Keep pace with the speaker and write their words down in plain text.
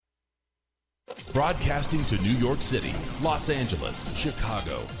Broadcasting to New York City, Los Angeles,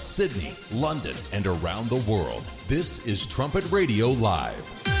 Chicago, Sydney, London, and around the world. This is Trumpet Radio Live.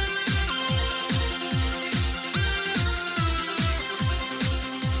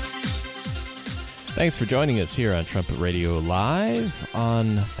 Thanks for joining us here on Trumpet Radio Live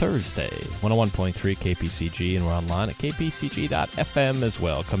on Thursday, 101.3 KPCG, and we're online at kpcg.fm as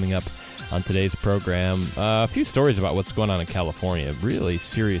well. Coming up on today's program, a few stories about what's going on in California. Really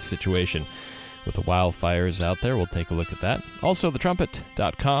serious situation with the wildfires out there. We'll take a look at that. Also,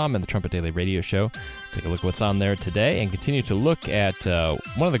 thetrumpet.com and the Trumpet Daily Radio Show. Take a look at what's on there today and continue to look at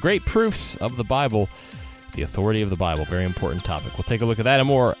one of the great proofs of the Bible, the authority of the Bible. Very important topic. We'll take a look at that and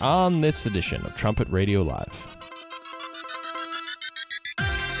more on this edition of Trumpet Radio Live.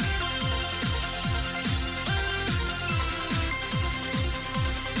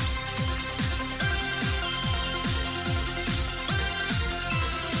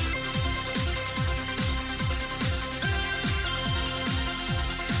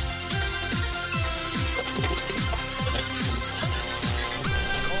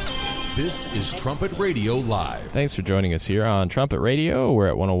 This is Trumpet Radio Live. Thanks for joining us here on Trumpet Radio. We're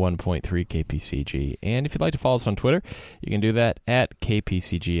at 101.3 KPCG. And if you'd like to follow us on Twitter, you can do that at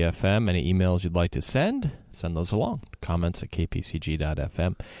KPCGFM. Any emails you'd like to send those along. Comments at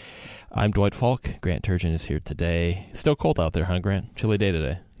kpcg.fm. I'm Dwight Falk. Grant Turgeon is here today. Still cold out there, huh, Grant? Chilly day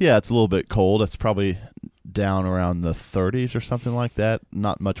today. Yeah, it's a little bit cold. It's probably down around the 30s or something like that.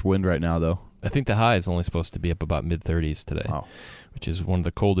 Not much wind right now, though. I think the high is only supposed to be up about mid-30s today. Wow. Which is one of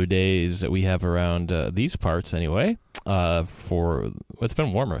the colder days that we have around these parts anyway. It's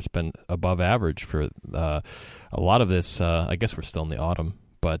been warmer. It's been above average for a lot of this. I guess we're still in the autumn,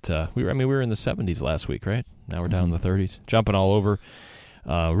 but we were in the 70s last week, right? Now we're down in the 30s, jumping all over.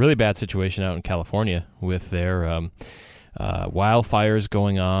 Really bad situation out in California with their wildfires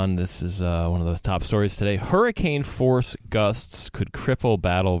going on. This is one of the top stories today. Hurricane force gusts could cripple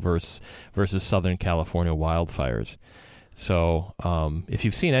battle versus Southern California wildfires. So if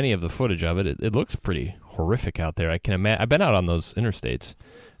you've seen any of the footage of it, it looks pretty horrific out there. I can imagine. I've been out on those interstates.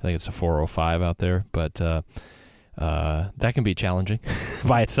 I think it's a 405 out there, but that can be challenging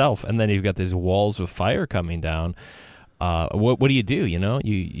by itself. And then you've got these walls of fire coming down. What do you do? You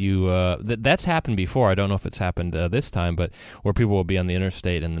know, that's happened before. I don't know if it's happened this time, but where people will be on the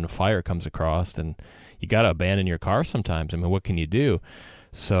interstate and then a fire comes across, and you got to abandon your car sometimes. I mean, what can you do?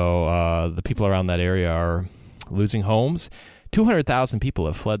 So the people around that area are losing homes. 200,000 people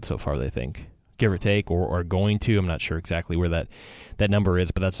have fled so far, they think, give or take, or are going to. I'm not sure exactly where that number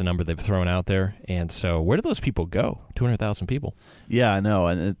is, but that's the number they've thrown out there. And so where do those people go? 200,000 people. Yeah, I know.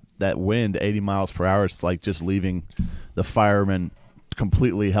 And that wind, 80 miles per hour, it's like just leaving the firemen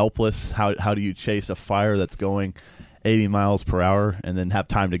completely helpless. How do you chase a fire that's going 80 miles per hour and then have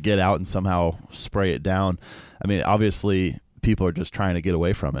time to get out and somehow spray it down? I mean, obviously, people are just trying to get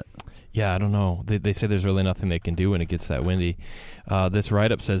away from it. Yeah, I don't know. They say there's really nothing they can do when it gets that windy. This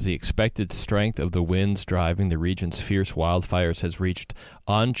write-up says the expected strength of the winds driving the region's fierce wildfires has reached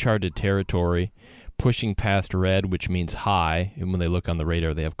uncharted territory, pushing past red, which means high. And when they look on the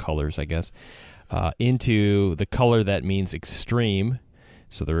radar, they have colors, I guess, into the color that means extreme.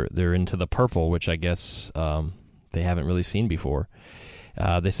 So they're into the purple, which I guess they haven't really seen before.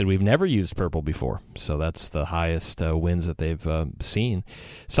 They said we've never used purple before, so that's the highest winds that they've seen.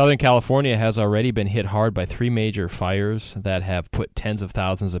 Southern California has already been hit hard by 3 major fires that have put tens of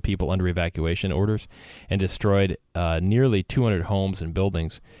thousands of people under evacuation orders and destroyed nearly 200 homes and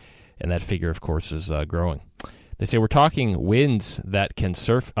buildings, and that figure, of course, is growing. They say we're talking winds that can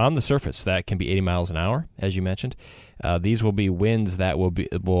surf on the surface that can be 80 miles an hour, as you mentioned. These will be winds that will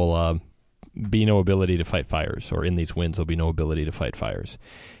be no ability to fight fires, or in these winds there'll be no ability to fight fires.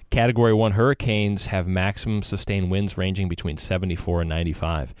 Category 1 hurricanes have maximum sustained winds ranging between 74 and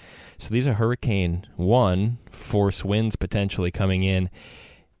 95. So these are Hurricane 1 force winds potentially coming in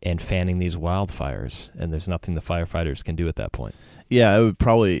and fanning these wildfires, and there's nothing the firefighters can do at that point. Yeah, it would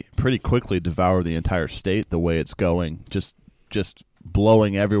probably pretty quickly devour the entire state the way it's going. Just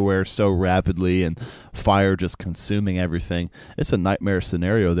blowing everywhere so rapidly and fire just consuming everything. It's a nightmare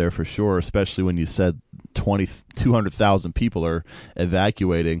scenario there for sure, especially when you said 200,000 people are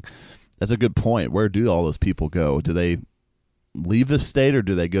evacuating. That's a good point. Where do all those people go? Do they leave the state, or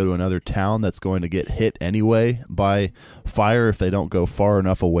do they go to another town that's going to get hit anyway by fire if they don't go far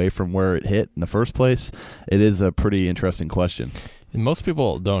enough away from where it hit in the first place? It is a pretty interesting question. And most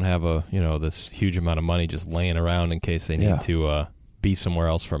people don't have this huge amount of money just laying around in case they need to be somewhere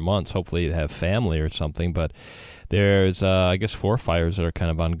else for months. Hopefully they have family or something, but there's I guess 4 fires that are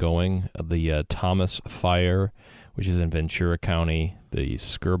kind of ongoing. The Thomas Fire, which is in Ventura County, the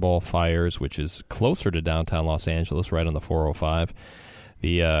Skirball fires, which is closer to downtown Los Angeles, right on the 405,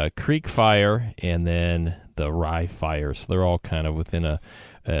 the Creek fire, and then the Rye fire. So they're all kind of within an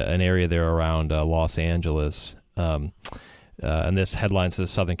area there around Los Angeles. And this headline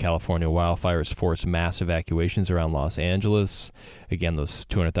says Southern California wildfires force mass evacuations around Los Angeles. Again, those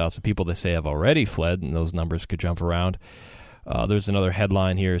 200,000 people they say have already fled, and those numbers could jump around. There's another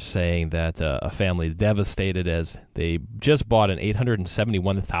headline here saying that a family is devastated as they just bought an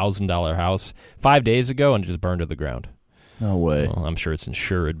 $871,000 house 5 days ago and just burned to the ground. No way. Well, I'm sure it's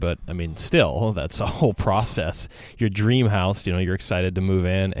insured, but, I mean, still, that's a whole process. Your dream house, you're excited to move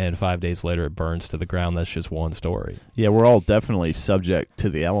in, and 5 days later it burns to the ground. That's just one story. Yeah, we're all definitely subject to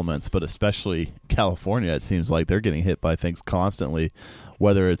the elements, but especially California, it seems like they're getting hit by things constantly,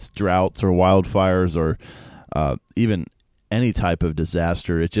 whether it's droughts or wildfires or even any type of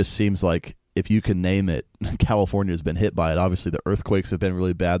disaster. It just seems like if you can name it, California's been hit by it. Obviously, the earthquakes have been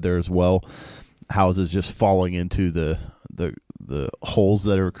really bad there as well. Houses just falling into the holes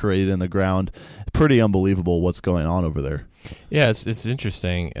that are created in the ground. Pretty unbelievable what's going on over there. Yeah, it's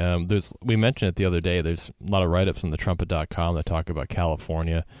interesting. We mentioned it the other day. There's a lot of write-ups on thetrumpet.com that talk about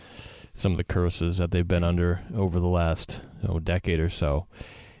California, some of the curses that they've been under over the last decade or so.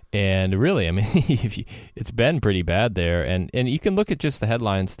 And really, I mean, it's been pretty bad there. And you can look at just the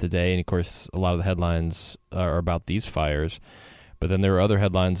headlines today, and of course, a lot of the headlines are about these fires. But then there are other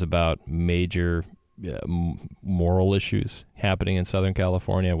headlines about major moral issues happening in Southern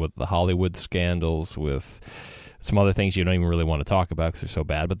California with the Hollywood scandals, with some other things you don't even really want to talk about because they're so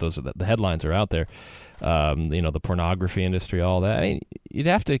bad, but those are the headlines are out there. The pornography industry, all that. I mean, you'd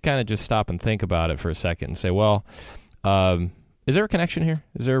have to kind of just stop and think about it for a second and say, well, is there a connection here?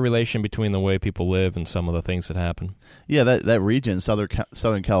 Is there a relation between the way people live and some of the things that happen? Yeah, that region,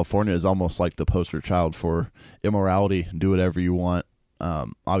 Southern California, is almost like the poster child for immorality. Do whatever you want.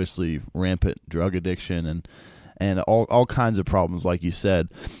 Obviously, rampant drug addiction and all kinds of problems, like you said.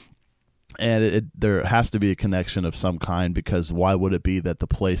 And there has to be a connection of some kind, because why would it be that the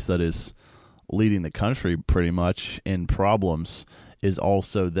place that is leading the country pretty much in problems is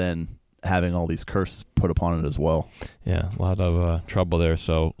also then having all these curses put upon it as well? Yeah, a lot of trouble there.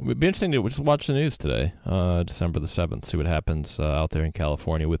 So it'd be interesting to just watch the news today, December the 7th, see what happens out there in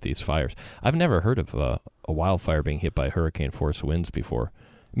California with these fires. I've never heard of a wildfire being hit by hurricane force winds before.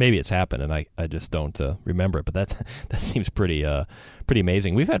 Maybe it's happened, and I just don't remember it, but that seems pretty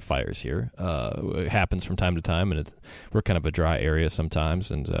amazing. We've had fires here. It happens from time to time, and we're kind of a dry area sometimes,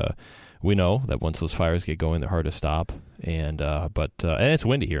 and we know that once those fires get going, they're hard to stop. And it's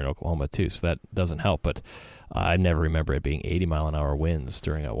windy here in Oklahoma too, so that doesn't help. But I never remember it being 80-mile-an-hour winds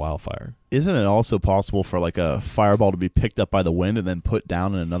during a wildfire. Isn't it also possible for like a fireball to be picked up by the wind and then put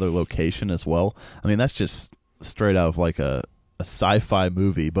down in another location as well? I mean, that's just straight out of like a sci-fi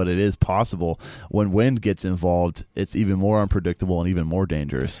movie, but it is possible. When wind gets involved, it's even more unpredictable and even more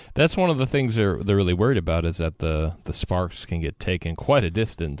dangerous. That's one of the things they're really worried about, is that the sparks can get taken quite a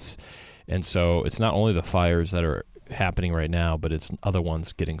distance. And so it's not only the fires that are happening right now, but it's other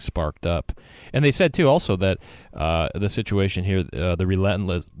ones getting sparked up. And they said too also that the situation here, the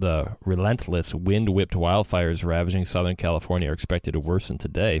relentless wind-whipped wildfires ravaging Southern California are expected to worsen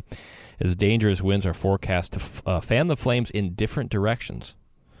today, as dangerous winds are forecast to fan the flames in different directions.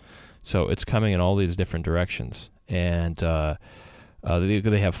 So it's coming in all these different directions. And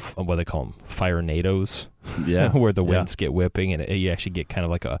they have what they call them, fire-nados, where the winds get whipping, and you actually get kind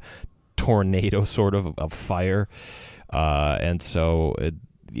of like a tornado sort of fire. And so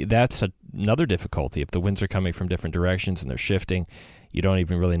that's another difficulty. If the winds are coming from different directions and they're shifting, you don't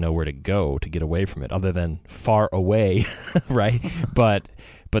even really know where to go to get away from it, other than far away, right?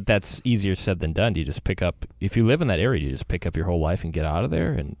 But that's easier said than done. You just pick up, if you live in that area, you just pick up your whole life and get out of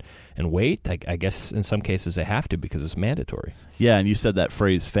there and wait. I guess in some cases they have to, because it's mandatory. Yeah, and you said that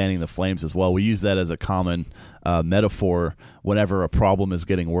phrase, fanning the flames, as well. We use that as a common metaphor. Whenever a problem is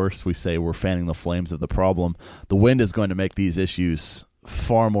getting worse, we say we're fanning the flames of the problem. The wind is going to make these issues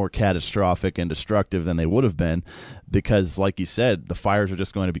far more catastrophic and destructive than they would have been, because, like you said, the fires are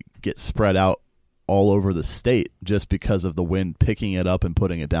just going to get spread out all over the state just because of the wind picking it up and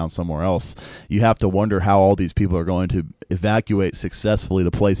putting it down somewhere else. You have to wonder how all these people are going to evacuate successfully the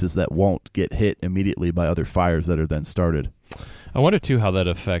places that won't get hit immediately by other fires that are then started. I wonder, too, how that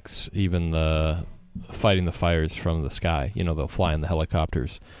affects even the fighting the fires from the sky. They'll fly in the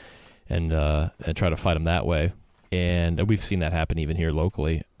helicopters and try to fight them that way. And we've seen that happen even here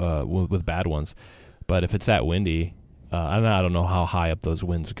locally with bad ones. But if it's that windy, I don't know how high up those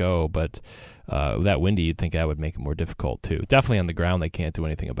winds go, but that windy, you'd think that would make it more difficult too. Definitely on the ground, they can't do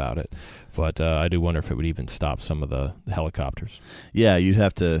anything about it. But I do wonder if it would even stop some of the helicopters. Yeah, you'd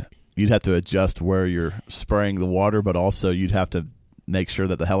have to adjust where you're spraying the water, but also you'd have to make sure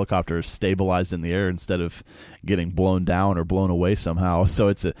that the helicopter is stabilized in the air instead of getting blown down or blown away somehow.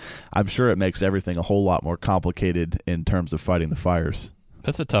 So I'm sure it makes everything a whole lot more complicated in terms of fighting the fires.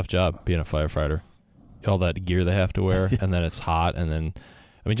 That's a tough job, being a firefighter. All that gear they have to wear, and then it's hot, and then,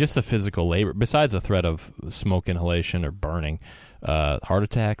 I mean, just the physical labor, besides the threat of smoke inhalation or burning, heart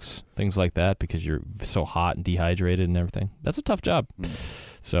attacks, things like that, because you're so hot and dehydrated and everything. That's a tough job.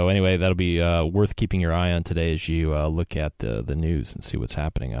 So anyway, that'll be worth keeping your eye on today as you look at the news and see what's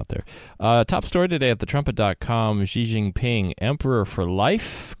happening out there. Top story today at thetrumpet.com, Xi Jinping, Emperor for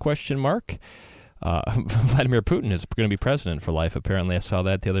Life, ? Vladimir Putin is going to be president for life, apparently. I saw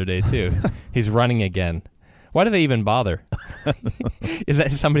that the other day, too. He's running again. Why do they even bother? Is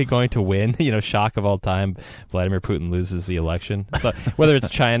that somebody going to win? Shock of all time, Vladimir Putin loses the election. So, whether it's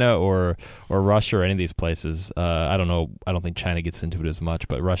China or Russia or any of these places, I don't know. I don't think China gets into it as much,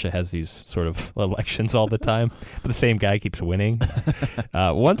 but Russia has these sort of elections all the time. But the same guy keeps winning.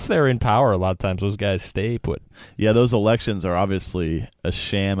 Once they're in power, a lot of times those guys stay put. Yeah, those elections are obviously a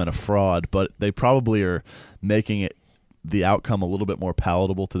sham and a fraud, but they probably are making the outcome a little bit more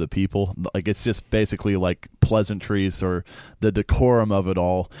palatable to the people. Like, it's just basically like pleasantries or the decorum of it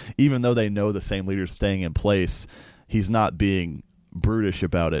all. Even though they know the same leader's staying in place, he's not being brutish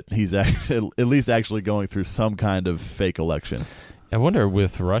about it. He's actually, at least actually going through some kind of fake election. I wonder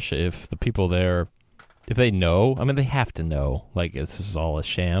with Russia if the people there, if they know, I mean, they have to know, like, this is all a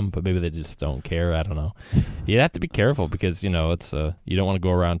sham, but maybe they just don't care. I don't know. You'd have to be careful because, it's you don't want to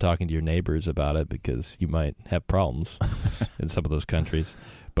go around talking to your neighbors about it because you might have problems in some of those countries.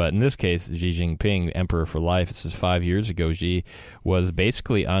 But in this case, Xi Jinping, Emperor for Life, it says 5 years ago, Xi was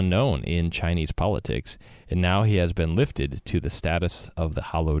basically unknown in Chinese politics, and now he has been lifted to the status of the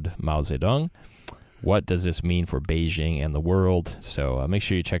hallowed Mao Zedong. What does this mean for Beijing and the world? So make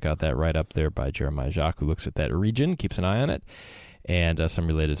sure you check out that write-up there by Jeremiah Jacques, who looks at that region, keeps an eye on it, and some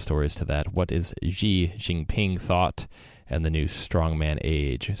related stories to that. What is Xi Jinping thought and the new strongman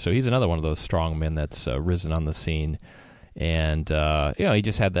age? So he's another one of those strongmen that's risen on the scene. And, he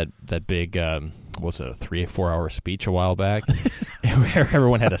just had that big, a 3 or 4 hour speech a while back where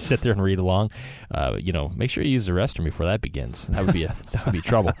everyone had to sit there and read along. Make sure you use the restroom before that begins. That would be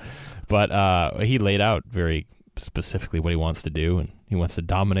trouble. But he laid out very specifically what he wants to do, and he wants to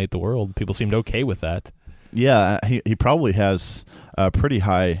dominate the world. People seemed okay with that. Yeah, he probably has a pretty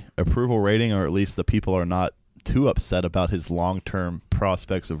high approval rating, or at least the people are not too upset about his long-term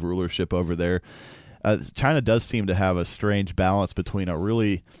prospects of rulership over there. China does seem to have a strange balance between a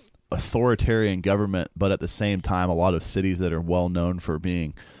really authoritarian government, but at the same time, a lot of cities that are well known for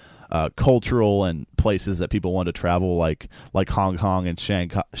being cultural and places that people want to travel, like Hong Kong and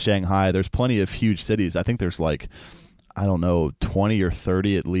Shanghai. There's plenty of huge cities. I think there's 20 or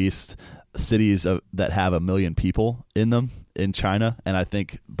 30 at least cities that have 1 million people in them in China, and I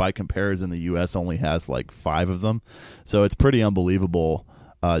think by comparison, the U.S. only has 5 of them. So it's pretty unbelievable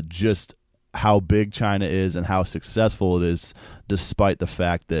just how big China is and how successful it is, despite the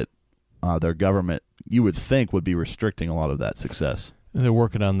fact that their government, you would think, would be restricting a lot of that success. They're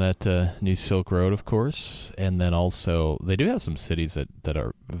working on that new Silk Road, of course, and then also they do have some cities that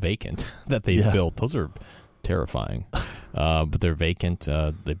are vacant that they built. Those are terrifying, but they're vacant.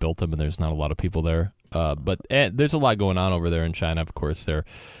 They built them, and there's not a lot of people there. But there's a lot going on over there in China. Of course, they're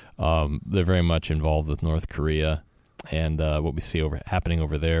very much involved with North Korea and what we see happening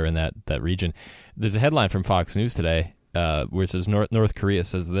over there in that region. There's a headline from Fox News today where it says North Korea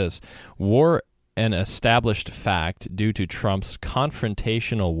says this: war an established fact due to Trump's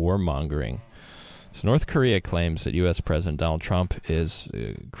confrontational warmongering. So North Korea claims that U.S. President Donald Trump is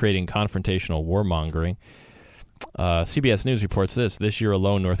creating confrontational warmongering. CBS News reports this year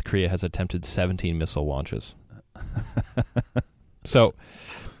alone, North Korea has attempted 17 missile launches. So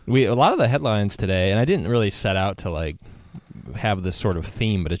a lot of the headlines today, and I didn't really set out to have this sort of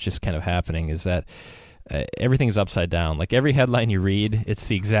theme, but it's just kind of happening, is that everything's upside down. Like every headline you read, it's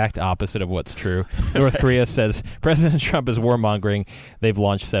the exact opposite of what's true. North Korea says President Trump is warmongering. They've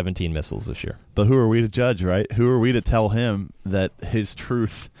launched 17 missiles this year. But who are we to judge, right? Who are we to tell him that his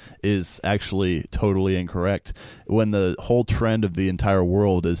truth is actually totally incorrect when the whole trend of the entire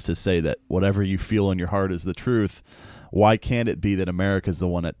world is to say that whatever you feel in your heart is the truth? Why can't it be that America's the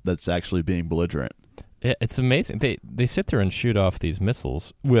one that's actually being belligerent? It's amazing. They sit there and shoot off these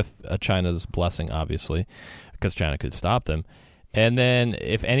missiles with China's blessing, obviously, because China could stop them. And then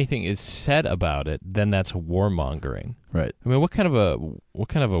if anything is said about it, then that's warmongering. Right. I mean, what kind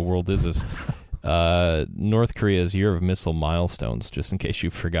of a world is this? North Korea's Year of Missile Milestones, just in case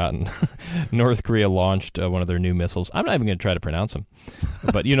you've forgotten. North Korea launched one of their new missiles. I'm not even going to try to pronounce them,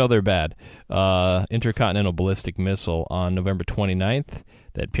 but you know they're bad. Intercontinental ballistic missile on November 29th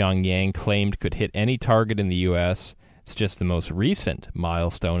that Pyongyang claimed could hit any target in the U.S. It's just the most recent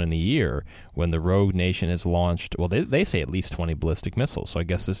milestone in a year when the rogue nation has launched, well, they say at least 20 ballistic missiles, so I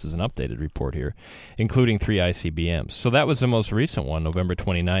guess this is an updated report here, including 3 ICBMs. So that was the most recent one, November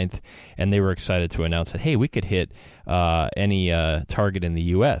 29th, and they were excited to announce that, hey, we could hit any target in the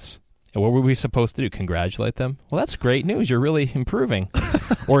U.S. And what were we supposed to do, congratulate them? Well, that's great news. You're really improving.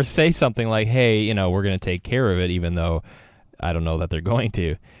 Or say something like, hey, we're going to take care of it, even though I don't know that they're going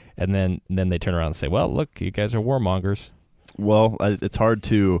to. And then they turn around and say, well, look, you guys are warmongers. Well, it's hard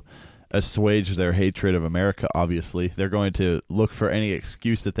to assuage their hatred of America, obviously. They're going to look for any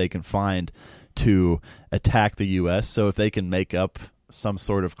excuse that they can find to attack the U.S. So if they can make up some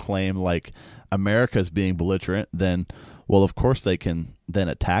sort of claim like America's being belligerent, then, well, of course they can then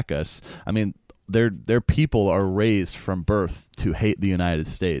attack us. I mean, their people are raised from birth to hate the United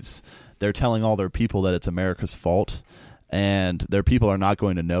States. They're telling all their people that it's America's fault. And their people are not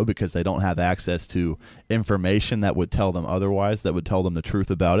going to know because they don't have access to information that would tell them otherwise, that would tell them the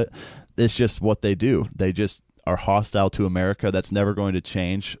truth about it. It's just what they do. They just are hostile to America. That's never going to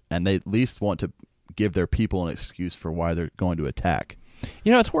change. And they at least want to give their people an excuse for why they're going to attack.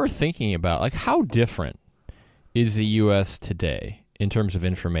 It's worth thinking about. Like, how different is the U.S. today in terms of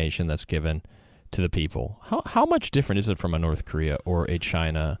information that's given to the people? How much different is it from a North Korea or a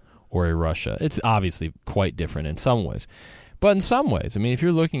China or a Russia? It's obviously quite different in some ways. But in some ways, I mean, if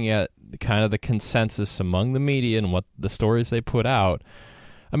you're looking at kind of the consensus among the media and what the stories they put out,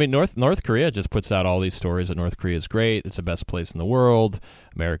 I mean, North Korea just puts out all these stories that North Korea is great, it's the best place in the world,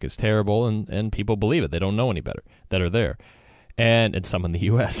 America's terrible, and people believe it. They don't know any better that are there. And some in the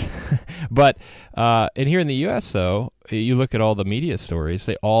U.S. But and here in the U.S., though, you look at all the media stories,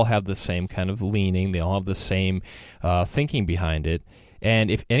 they all have the same kind of leaning, they all have the same thinking behind it.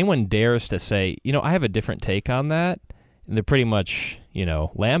 And if anyone dares to say, I have a different take on that, they're pretty much,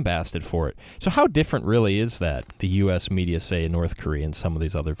 lambasted for it. So how different really is that, the U.S. media, say, in North Korea and some of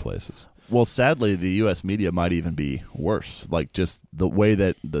these other places? Well, sadly, the U.S. media might even be worse. Like, just the way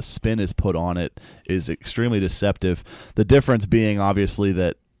that the spin is put on it is extremely deceptive. The difference being, obviously,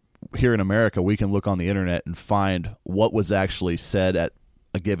 that here in America, we can look on the internet and find what was actually said at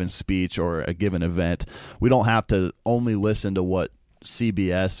a given speech or a given event. We don't have to only listen to what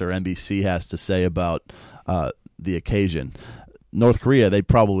CBS or NBC has to say about the occasion. North Korea, they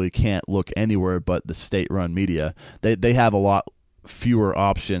probably can't look anywhere but the state-run media. They have a lot fewer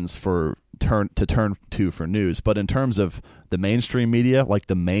options to turn to for news. But in terms of the mainstream media, like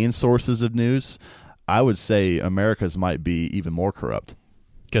the main sources of news, I would say America's might be even more corrupt.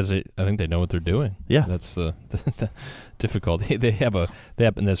 Because I think they know what they're doing. Yeah, that's the difficulty. They have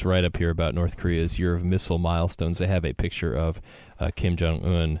in this write up here about North Korea's Year of Missile Milestones. They have a picture of Kim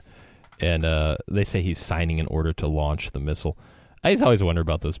Jong-un, and they say he's signing an order to launch the missile. I just always wonder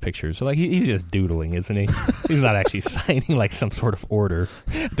about those pictures. Like he's just doodling, isn't he? He's not actually signing like some sort of order.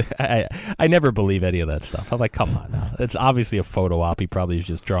 I never believe any of that stuff. I'm like, come on now. It's obviously a photo op. He probably is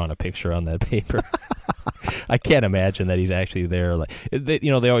just drawing a picture on that paper. I can't imagine that he's actually there. Like they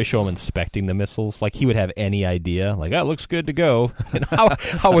always show him inspecting the missiles. Like he would have any idea. Like, it looks good to go. And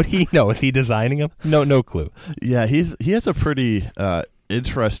how would he know? Is he designing them? No clue. Yeah, he has a pretty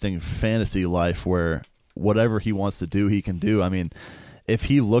interesting fantasy life where whatever he wants to do, he can do. I mean, if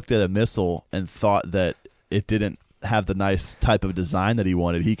he looked at a missile and thought that it didn't have the nice type of design that he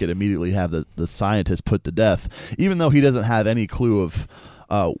wanted, he could immediately have the scientist put to death, even though he doesn't have any clue of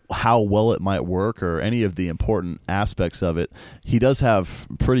how well it might work or any of the important aspects of it. He does have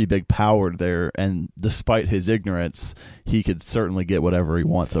pretty big power there, and despite his ignorance, he could certainly get whatever he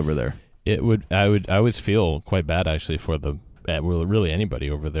wants over there. I always feel quite bad actually for really anybody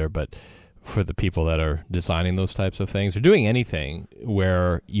over there, but for the people that are designing those types of things or doing anything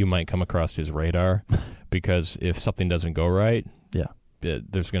where you might come across his radar, because if something doesn't go right,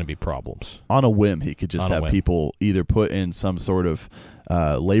 there's going to be problems. On a whim, he could just have people either put in some sort of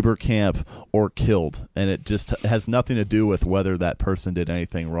labor camp or killed, and it just has nothing to do with whether that person did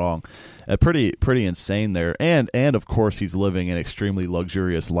anything wrong. Pretty insane there, and of course he's living an extremely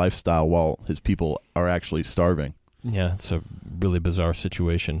luxurious lifestyle while his people are actually starving. Yeah, it's a really bizarre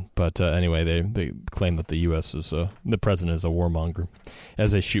situation. But anyway, they claim that the U.S. is the president is a warmonger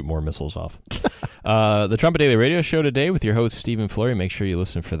as they shoot more missiles off. The Trumpet Daily Radio Show today with your host, Stephen Flurry. Make sure you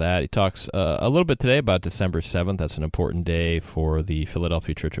listen for that. He talks a little bit today about December 7th. That's an important day for the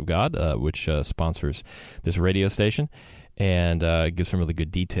Philadelphia Church of God, which sponsors this radio station, and gives some really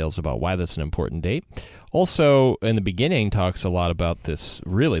good details about why that's an important date. Also, in the beginning, talks a lot about this,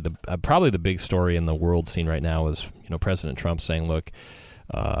 really, probably the big story in the world scene right now is, President Trump saying, look,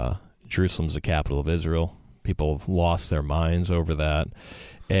 Jerusalem's the capital of Israel. People have lost their minds over that.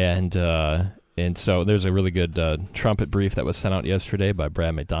 And so there's a really good trumpet brief that was sent out yesterday by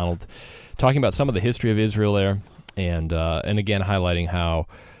Brad McDonald, talking about some of the history of Israel there, and again, highlighting how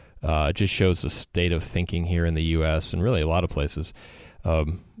it just shows the state of thinking here in the U.S. and really a lot of places,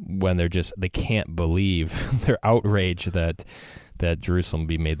 when they can't believe, they're outraged that Jerusalem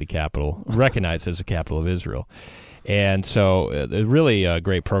be made the capital, recognized as the capital of Israel. And so it's really a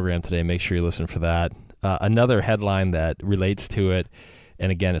great program today. Make sure you listen for that. Another headline that relates to it,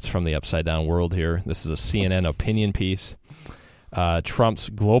 and again, it's from the Upside Down World here. This is a CNN opinion piece. Trump's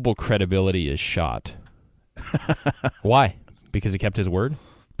global credibility is shot. Why? Because he kept his word?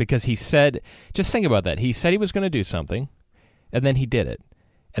 Because he said, just think about that. He said he was going to do something, and then he did it.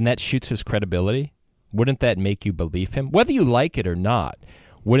 And that shoots his credibility. Wouldn't that make you believe him? Whether you like it or not,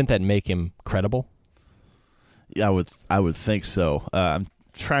 wouldn't that make him credible? Yeah, I would think so. I'm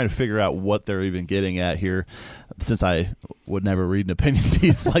trying to figure out what they're even getting at here, since I would never read an opinion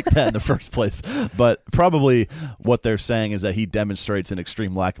piece like that in the first place. But probably what they're saying is that he demonstrates an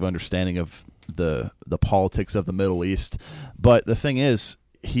extreme lack of understanding of the politics of the Middle East. But the thing is,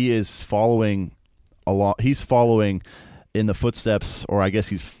 he's following in the footsteps, or I guess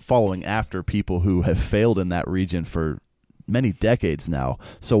he's following after people who have failed in that region for many decades now.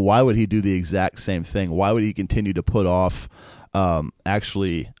 So why would he do the exact same thing? Why would he continue to put off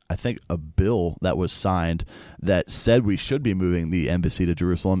actually, I think, a bill that was signed that said we should be moving the embassy to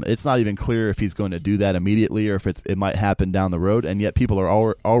Jerusalem? It's not even clear if he's going to do that immediately or if it might happen down the road, and yet people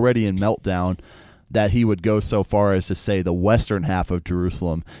are already in meltdown that he would go so far as to say the western half of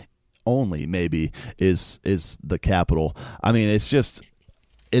Jerusalem only maybe is the capital. I mean, it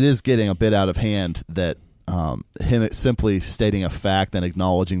is getting a bit out of hand that him simply stating a fact and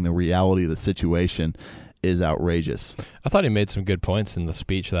acknowledging the reality of the situation is outrageous. I thought he made some good points in the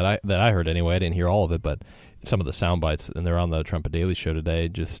speech that I heard anyway. I didn't hear all of it, but some of the sound bites, and they're on the Trumpet Daily Show today.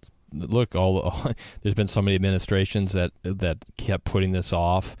 Just look, there's been so many administrations that kept putting this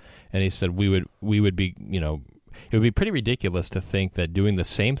off, and he said we would be, it would be pretty ridiculous to think that doing the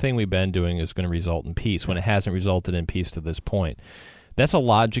same thing we've been doing is going to result in peace when it hasn't resulted in peace to this point. That's a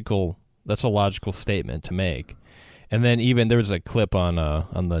logical statement to make. And then even there was a clip on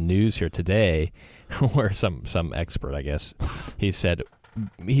the news here today where some expert, I guess, he said,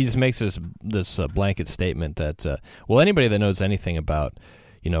 he just makes this blanket statement that anybody that knows anything about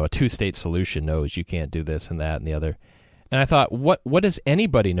a two-state solution knows you can't do this and that and the other. And I thought, what does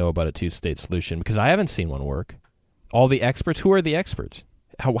anybody know about a two-state solution? Because I haven't seen one work. All the experts, who are the experts?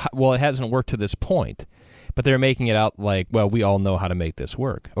 Well, it hasn't worked to this point. But they're making it out like, well, we all know how to make this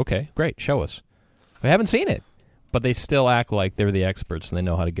work. Okay, great, show us. We haven't seen it. But they still act like they're the experts and they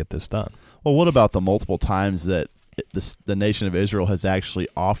know how to get this done. Well, what about the multiple times that the nation of Israel has actually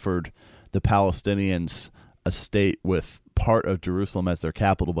offered the Palestinians a state with part of Jerusalem as their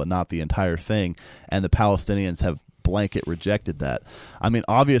capital, but not the entire thing, and the Palestinians have blanket rejected that? I mean,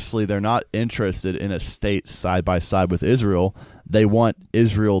 obviously they're not interested in a state side by side with Israel. They want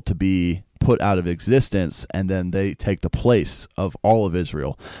Israel to be put out of existence, and then they take the place of all of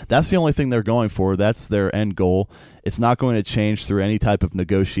Israel. That's the only thing they're going for. That's their end goal. It's not going to change through any type of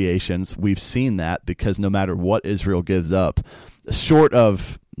negotiations. We've seen that, because no matter what Israel gives up, short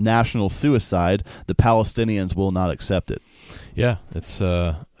of national suicide, the Palestinians will not accept it. Yeah, it's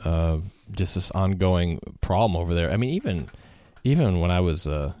just this ongoing problem over there. I mean, even when I was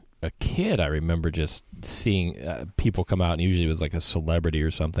a kid, I remember just seeing people come out, and usually it was like a celebrity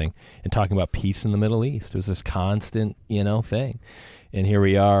or something, and talking about peace in the Middle East. It was this constant, thing. And here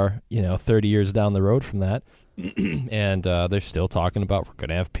we are, 30 years down the road from that, and they're still talking about we're going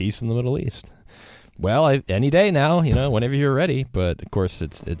to have peace in the Middle East. Well, any day now, whenever you're ready. But, of course,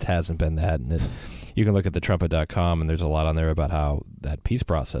 it hasn't been that. And you can look at thetrumpet.com, and there's a lot on there about how that peace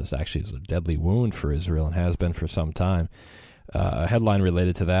process actually is a deadly wound for Israel and has been for some time. A headline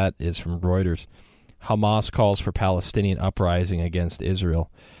related to that is from Reuters. Hamas calls for Palestinian uprising against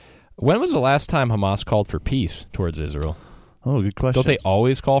Israel. When was the last time Hamas called for peace towards Israel? Oh, good question. Don't they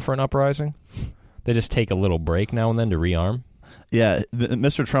always call for an uprising? They just take a little break now and then to rearm? Yeah,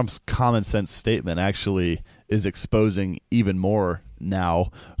 Mr. Trump's common sense statement actually is exposing even more now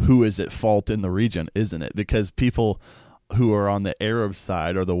who is at fault in the region, isn't it? Because people who are on the Arab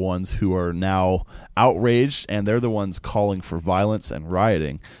side are the ones who are now outraged, and they're the ones calling for violence and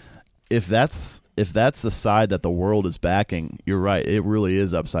rioting. If that's the side that the world is backing, you're right. It really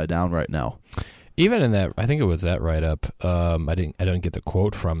is upside down right now. Even in that, I think it was that write-up. I didn't get the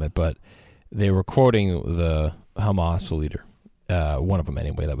quote from it, but they were quoting the Hamas leader, one of them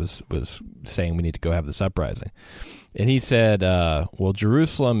anyway, that was saying we need to go have this uprising. And he said, well,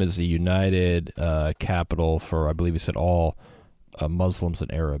 Jerusalem is the united capital for, I believe he said, all Muslims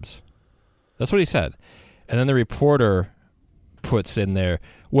and Arabs. That's what he said. And then the reporter puts in there,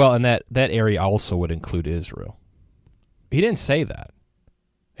 well, and that area also would include Israel. He didn't say that.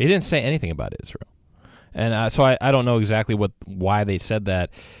 He didn't say anything about Israel. And so I don't know exactly why they said that,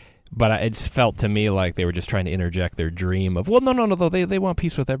 but it felt to me like they were just trying to interject their dream of, well, no, they want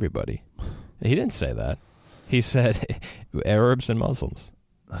peace with everybody. And he didn't say that. He said Arabs and Muslims.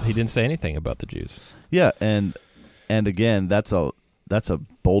 He didn't say anything about the Jews. Yeah, and again, that's a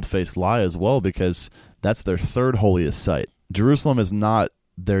bold-faced lie as well, because that's their third holiest site. Jerusalem is not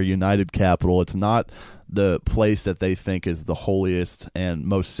their united capital. It's not the place that they think is the holiest and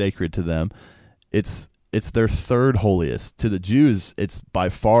most sacred to them. It's their third holiest. To the Jews, it's by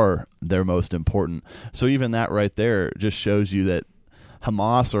far their most important. So even that right there just shows you that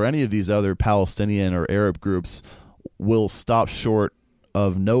Hamas or any of these other Palestinian or Arab groups will stop short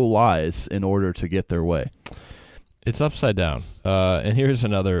of no lies in order to get their way. It's upside down. And here's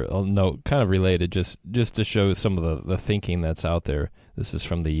another note, kind of related, just to show some of the thinking that's out there. This is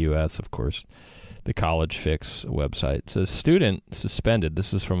from the U.S., of course. The College Fix website. It says, student suspended,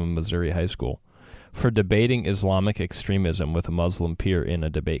 this is from a Missouri high school, for debating Islamic extremism with a Muslim peer in a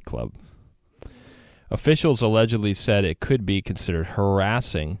debate club. Officials allegedly said it could be considered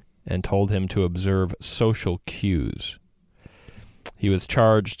harassing and told him to observe social cues. He was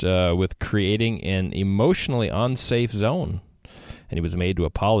charged with creating an emotionally unsafe zone, and he was made to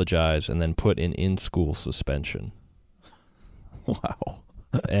apologize and then put in school suspension. Wow.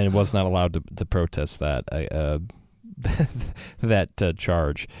 And was not allowed to protest that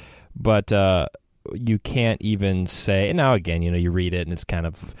charge. But you can't even say, now again, you read it and it's kind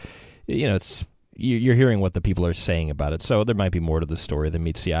of, it's you're hearing what the people are saying about it. So there might be more to the story than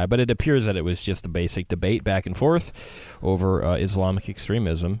meets the eye, but it appears that it was just a basic debate back and forth over Islamic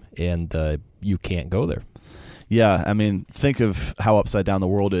extremism, and you can't go there. Yeah, I mean, think of how upside down the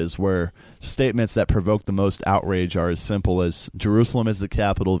world is, where statements that provoke the most outrage are as simple as Jerusalem is the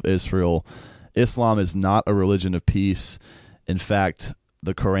capital of Israel. Islam is not a religion of peace. In fact,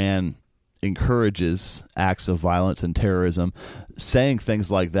 the Quran encourages acts of violence and terrorism. Saying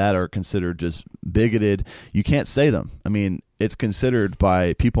things like that are considered just bigoted. You can't say them. I mean, it's considered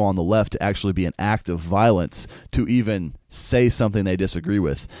by people on the left to actually be an act of violence to even say something they disagree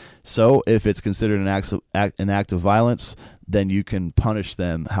with. So if it's considered an act of violence, then you can punish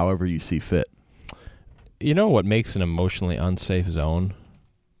them however you see fit. You know what makes an emotionally unsafe zone?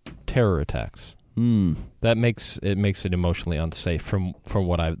 Terror attacks. That makes it emotionally unsafe from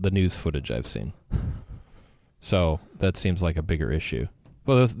what the news footage I've seen. So that seems like a bigger issue.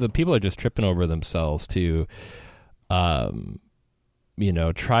 Well, the people are just tripping over themselves to, try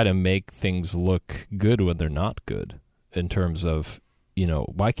to make things look good when they're not good. In terms of,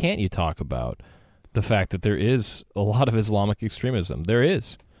 why can't you talk about the fact that there is a lot of Islamic extremism? There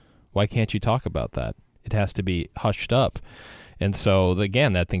is. Why can't you talk about that? It has to be hushed up. And so,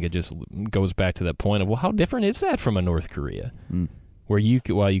 again, I think it just goes back to that point of, well, how different is that from a North Korea? Where you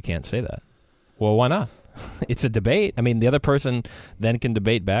can't say that. Well, why not? It's a debate. I mean, the other person then can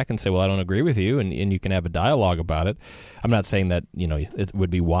debate back and say, well, I don't agree with you, and you can have a dialogue about it. I'm not saying that, it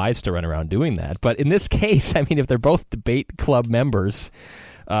would be wise to run around doing that. But in this case, I mean, if they're both debate club members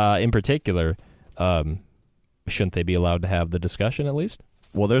in particular, shouldn't they be allowed to have the discussion at least?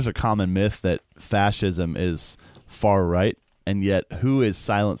 Well, there's a common myth that fascism is far right. And yet, who is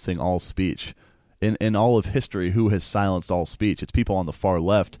silencing all speech? In all of history, who has silenced all speech? It's people on the far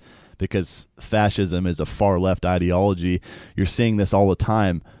left, because fascism is a far left ideology. You're seeing this all the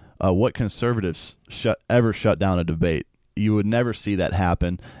time. What conservatives ever shut down a debate? You would never see that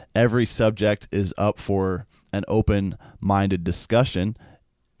happen. Every subject is up for an open-minded discussion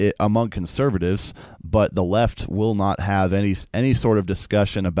among conservatives, but the left will not have any sort of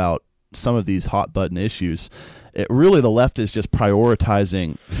discussion about some of these hot-button issues. The left is just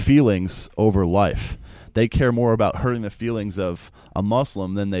prioritizing feelings over life. They care more about hurting the feelings of a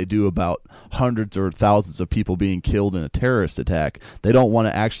Muslim than they do about hundreds or thousands of people being killed in a terrorist attack. They don't want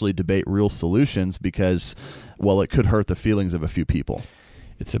to actually debate real solutions because, well, it could hurt the feelings of a few people.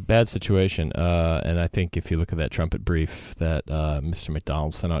 It's a bad situation, and I think if you look at that trumpet brief that Mr.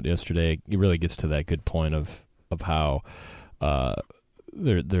 McDonald sent out yesterday, it really gets to that good point of how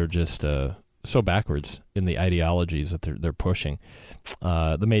they're just so backwards in the ideologies that they're pushing,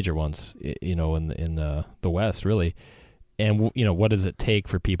 the major ones, in the West, really. And what does it take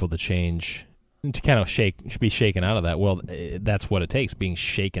for people to change, to kind of be shaken out of that? Well, that's what it takes, being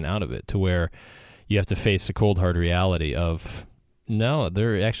shaken out of it, to where you have to face the cold hard reality of, no,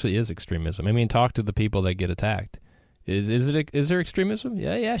 there actually is extremism. I mean, talk to the people that get attacked. Is there extremism?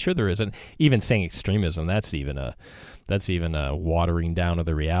 Yeah, sure there is. And even saying extremism, that's even a watering down of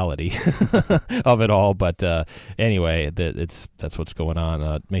the reality of it all. But anyway, that's what's going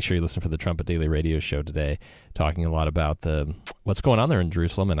on. Make sure you listen for the Trumpet Daily Radio Show today, talking a lot about what's going on there in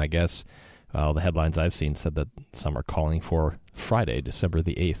Jerusalem. And I guess the headlines I've seen said that some are calling for Friday, December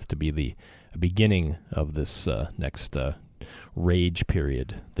the 8th, to be the beginning of this next rage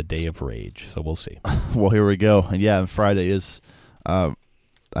period, the day of rage. So we'll see. Well, here we go. And Friday is, I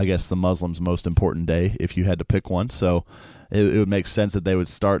guess, the Muslims' most important day, if you had to pick one. So it would make sense that they would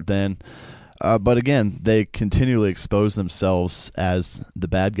start then. But again, they continually expose themselves as the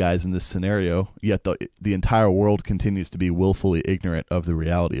bad guys in this scenario, yet the entire world continues to be willfully ignorant of the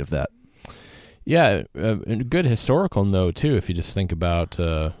reality of that. Yeah, a good historical note, too, if you just think about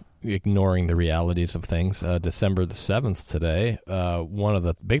ignoring the realities of things. December the 7th today, one of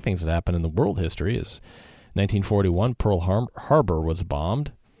the big things that happened in the world history is 1941, Pearl Harbor was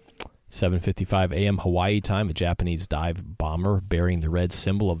bombed. 7:55 a.m. Hawaii time, a Japanese dive bomber bearing the red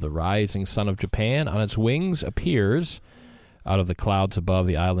symbol of the rising sun of Japan on its wings appears out of the clouds above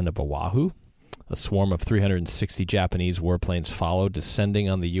the island of Oahu. A swarm of 360 Japanese warplanes followed, descending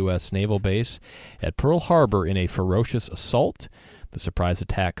on the U.S. naval base at Pearl Harbor in a ferocious assault. The surprise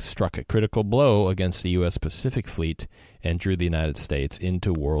attack struck a critical blow against the U.S. Pacific Fleet and drew the United States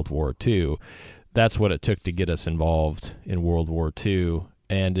into World War II. That's what it took to get us involved in World War II.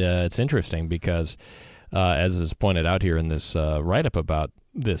 And it's interesting because, as is pointed out here in this write-up about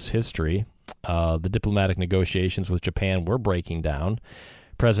this history, the diplomatic negotiations with Japan were breaking down.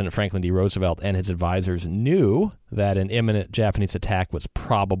 President Franklin D. Roosevelt and his advisors knew that an imminent Japanese attack was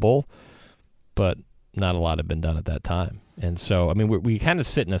probable, but not a lot had been done at that time. And so, I mean, we kind of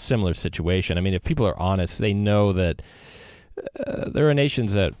sit in a similar situation. I mean, if people are honest, they know that there are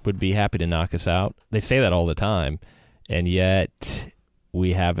nations that would be happy to knock us out. They say that all the time, and yet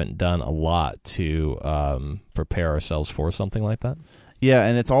we haven't done a lot to prepare ourselves for something like that. Yeah,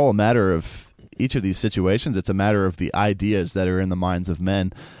 and it's all a matter of each of these situations. It's a matter of the ideas that are in the minds of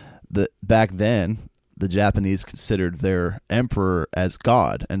men. Back then, the Japanese considered their emperor as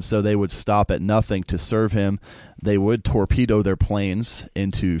God, and so they would stop at nothing to serve him. They would torpedo their planes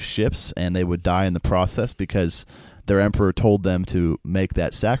into ships, and they would die in the process because their emperor told them to make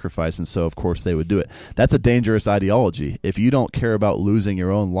that sacrifice, and so, of course, they would do it. That's a dangerous ideology. If you don't care about losing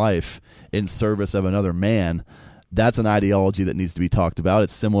your own life in service of another man, that's an ideology that needs to be talked about.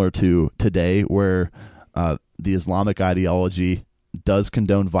 It's similar to today, where the Islamic ideology does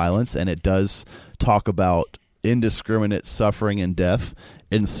condone violence, and it does talk about indiscriminate suffering and death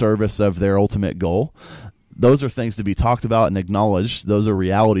in service of their ultimate goal. Those are things to be talked about and acknowledged. Those are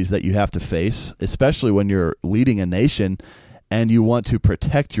realities that you have to face, especially when you're leading a nation and you want to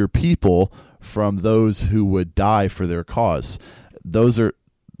protect your people from those who would die for their cause. That's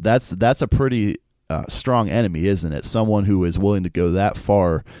a pretty strong enemy, isn't it? Someone who is willing to go that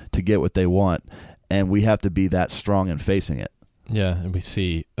far to get what they want, and we have to be that strong in facing it. Yeah, and we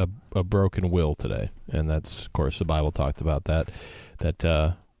see a broken will today, and that's, of course, the Bible talked about that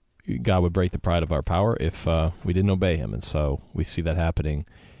God would break the pride of our power if we didn't obey him, and so we see that happening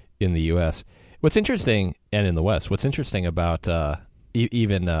in the U.S. What's interesting, and in the West, what's interesting about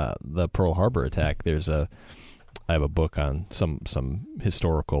even the Pearl Harbor attack, I have a book on some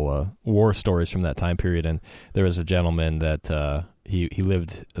historical war stories from that time period, and there was a gentleman that he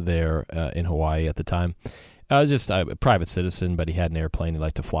lived there in Hawaii at the time. Just a private citizen, but he had an airplane. He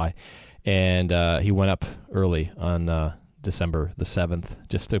liked to fly. And he went up early on December the 7th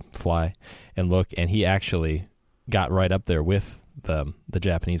just to fly and look. And he actually got right up there with the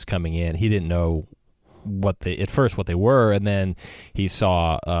Japanese coming in. He didn't know at first what they were, and then he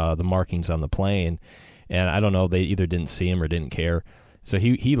saw the markings on the plane. And I don't know, they either didn't see him or didn't care. So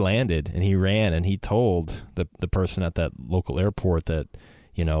he landed, and he ran, and he told the person at that local airport that,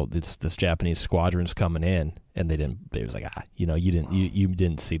 this Japanese squadron's coming in, and they was like, you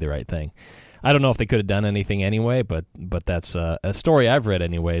didn't see the right thing. I don't know if they could have done anything anyway, but that's a story I've read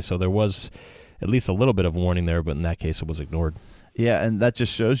anyway. So there was at least a little bit of warning there, but in that case, it was ignored. Yeah, and that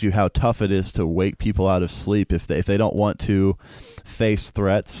just shows you how tough it is to wake people out of sleep if they don't want to face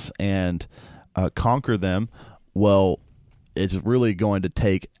threats and conquer them. Well, it's really going to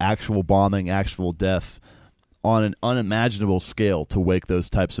take actual bombing, actual death on an unimaginable scale to wake those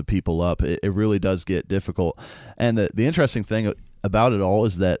types of people up. It really does get difficult. And the interesting thing about it all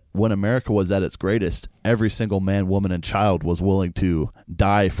is that when America was at its greatest, every single man, woman, and child was willing to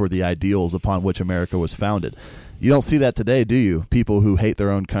die for the ideals upon which America was founded. You don't see that today, do you? People who hate their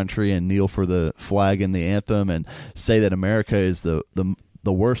own country and kneel for the flag and the anthem and say that America is the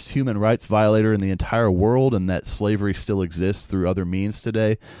worst human rights violator in the entire world and that slavery still exists through other means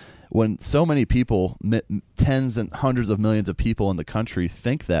today. When so many people, tens and hundreds of millions of people in the country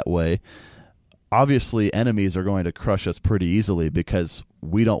think that way, obviously enemies are going to crush us pretty easily because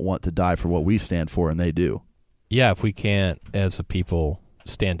we don't want to die for what we stand for, and they do. Yeah, if we can't, as a people,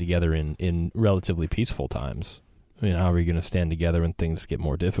 stand together in relatively peaceful times, how are we going to stand together when things get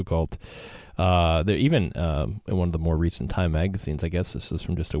more difficult? There even in one of the more recent Time magazines, I guess this is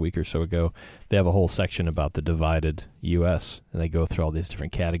from just a week or so ago, they have a whole section about the divided U.S., and they go through all these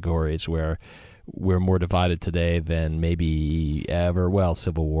different categories where we're more divided today than maybe ever. Well,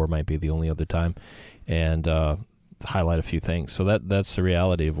 Civil War might be the only other time, and highlight a few things. So that's the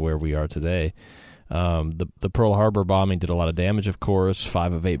reality of where we are today. The Pearl Harbor bombing did a lot of damage, of course.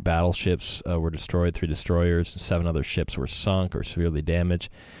 5 of 8 battleships were destroyed, 3 destroyers, and 7 other ships were sunk or severely damaged.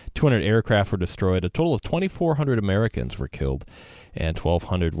 200 aircraft were destroyed. A total of 2,400 Americans were killed, and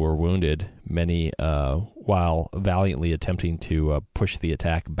 1,200 were wounded, many while valiantly attempting to push the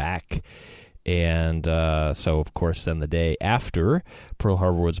attack back. And so, of course, then the day after Pearl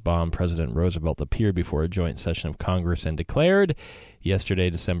Harbor was bombed, President Roosevelt appeared before a joint session of Congress and declared, yesterday,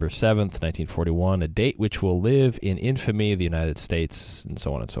 December 7th, 1941, a date which will live in infamy of the United States, and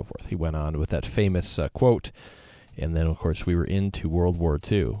so on and so forth. He went on with that famous quote, and then, of course, we were into World War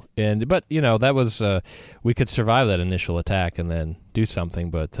II. But, that was, we could survive that initial attack and then do something,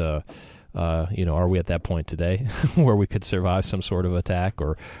 but, are we at that point today where we could survive some sort of attack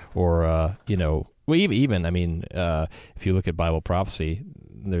or even, if you look at Bible prophecy,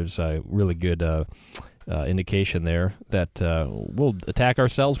 there's a really good indication there that we'll attack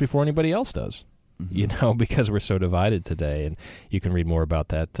ourselves before anybody else does, because we're so divided today. And you can read more about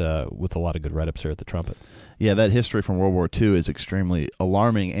that with a lot of good write-ups here at the Trumpet. Yeah, that history from World War II is extremely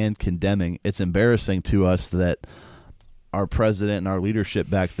alarming and condemning. It's embarrassing to us that our president and our leadership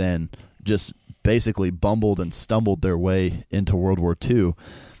back then just basically bumbled and stumbled their way into World War II.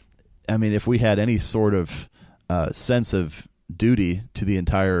 I mean, if we had any sort of sense of duty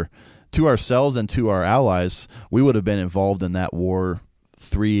to ourselves and to our allies, we would have been involved in that war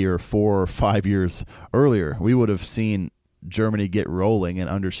 3 or 4 or 5 years earlier. We would have seen Germany get rolling and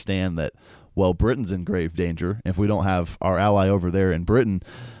understand that, well, Britain's in grave danger. If we don't have our ally over there in Britain,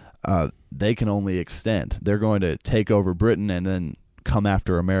 they can only extend. They're going to take over Britain and then come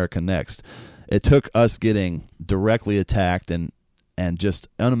after America next. It took us getting directly attacked and just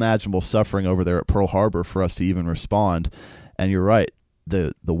unimaginable suffering over there at Pearl Harbor for us to even respond. And you're right,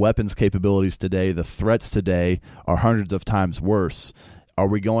 the weapons capabilities today, the threats today are hundreds of times worse. Are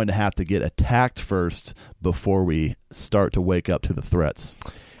we going to have to get attacked first before we start to wake up to the threats?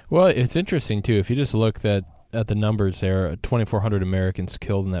 Well, it's interesting, too. If you just look at the numbers there, 2,400 Americans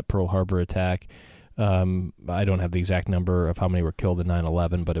killed in that Pearl Harbor attack. I don't have the exact number of how many were killed in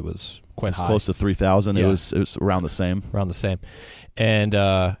 9/11, but it was quite high. Close to 3,000. Yeah. It was around the same. And,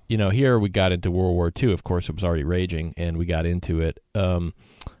 here we got into World War II. Of course, it was already raging, and we got into it.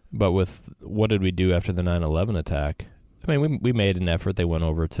 But what did we do after the 9/11 attack? I mean, we made an effort. They went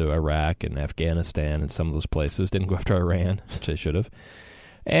over to Iraq and Afghanistan and some of those places. Didn't go after Iran, which they should have.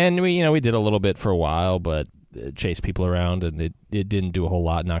 And we did a little bit for a while, but chased people around, and it didn't do a whole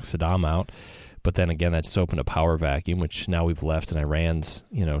lot, knocked Saddam out. But then again, that just opened a power vacuum, which now we've left, and Iran's,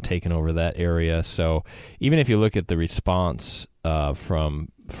 taken over that area. So even if you look at the response from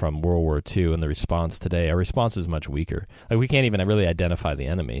World War II and the response today, our response is much weaker. Like, we can't even really identify the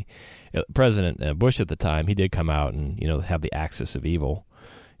enemy. President Bush at the time, he did come out and, have the axis of evil.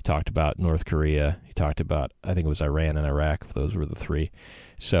 He talked about North Korea. He talked about, I think it was Iran and Iraq. Those were the three.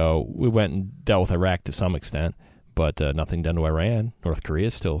 So we went and dealt with Iraq to some extent, but nothing done to Iran. North Korea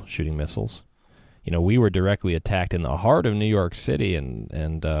is still shooting missiles. We were directly attacked in the heart of New York City,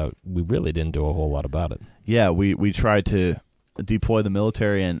 and we really didn't do a whole lot about it. Yeah, we tried to deploy the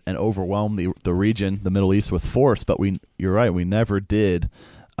military and overwhelm the region, the Middle East, with force, but you're right, we never did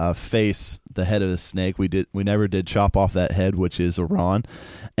face the head of the snake. We never did chop off that head, which is Iran.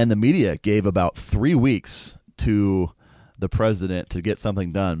 And the media gave about 3 weeks to the president to get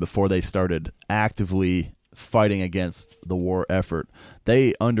something done before they started actively fighting against the war effort.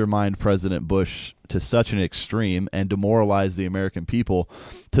 They undermined President Bush to such an extreme and demoralized the American people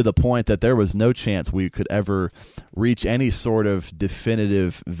to the point that there was no chance we could ever reach any sort of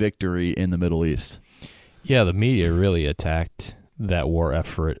definitive victory in the Middle East. Yeah, the media really attacked that war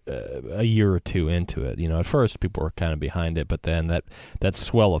effort a year or two into it. At first people were kind of behind it, but then that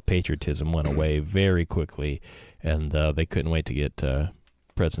swell of patriotism went away very quickly, and they couldn't wait to get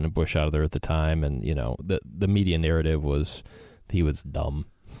President Bush out of there at the time. And the media narrative was he was dumb,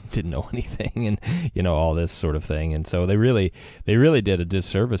 didn't know anything, and all this sort of thing. And so they really did a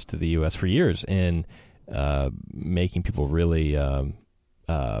disservice to the U.S. for years in making people really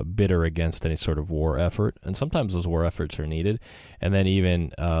bitter against any sort of war effort. And sometimes those war efforts are needed. And then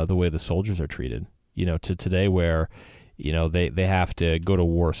even the way the soldiers are treated, to today where, they have to go to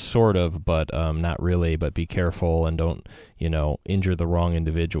war sort of, but not really, but be careful and don't, injure the wrong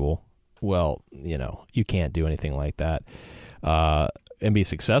individual. Well, you can't do anything like that and be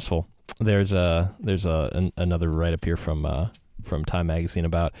successful. There's another write-up here from Time Magazine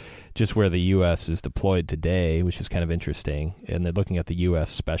about just where the U.S. is deployed today, which is kind of interesting. And they're looking at the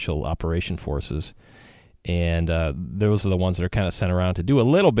U.S. Special Operation Forces. And those are the ones that are kind of sent around to do a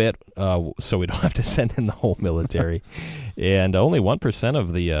little bit so we don't have to send in the whole military. And only 1%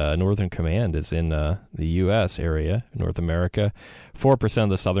 of the Northern Command is in the U.S. area, North America. 4% of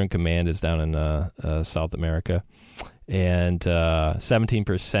the Southern Command is down in South America. And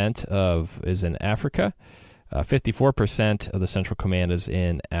 17% is in Africa. 54% of the Central Command is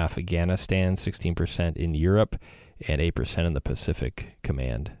in Afghanistan, 16% in Europe, and 8% in the Pacific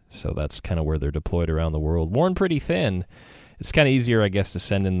Command. So that's kind of where they're deployed around the world. Worn pretty thin. It's kind of easier, I guess, to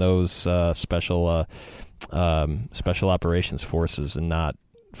send in those special operations forces and not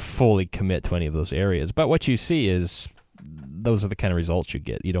fully commit to any of those areas. But what you see is those are the kind of results you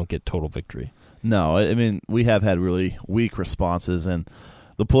get. You don't get total victory. No, I mean, we have had really weak responses, and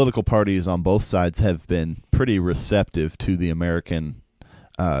the political parties on both sides have been pretty receptive to the American,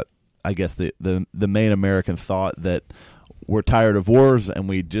 I guess the main American thought that we're tired of wars and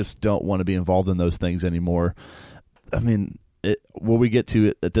we just don't want to be involved in those things anymore. I mean, what we get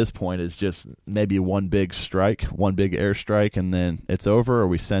to at this point is just maybe one big strike, one big airstrike, and then it's over, or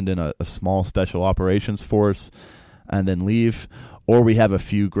we send in a small special operations force and then leave, or we have a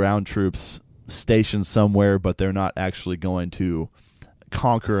few ground troops stationed somewhere, but they're not actually going to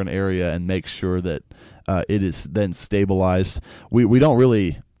conquer an area and make sure that it is then stabilized. We don't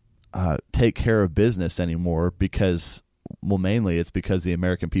really take care of business anymore because, well, mainly it's because the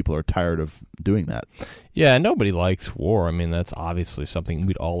American people are tired of doing that. Yeah, nobody likes war. I mean, that's obviously something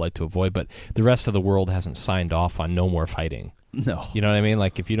we'd all like to avoid, but the rest of the world hasn't signed off on no more fighting. No. You know what I mean?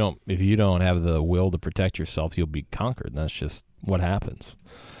 Like if you don't have the will to protect yourself, you'll be conquered. That's just what happens.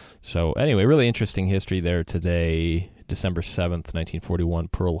 So anyway, really interesting history there today. December 7th, 1941,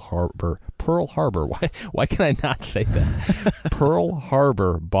 Pearl Harbor. Why can I not say that? Pearl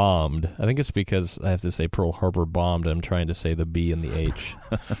Harbor bombed. I think it's because I have to say Pearl Harbor bombed, and I'm trying to say the B and the H.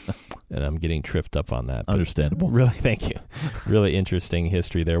 And I'm getting tripped up on that. Understandable. Really, thank you. Really interesting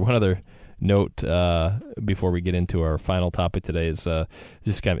history there. One other note before we get into our final topic today is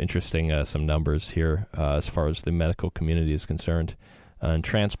just kind of interesting, some numbers here as far as the medical community is concerned. And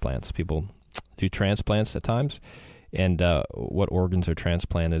transplants. People do transplants at times. And what organs are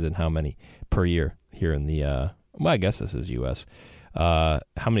transplanted and how many per year here in the, well, I guess this is U.S.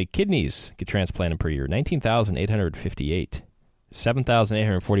 How many kidneys get transplanted per year? 19,858.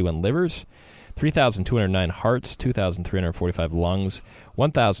 7,841 livers. 3,209 hearts. 2,345 lungs.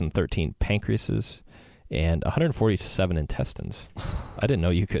 1,013 pancreases. And 147 intestines. I didn't know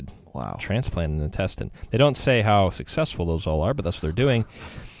you could transplant an intestine. They don't say how successful those all are, but that's what they're doing.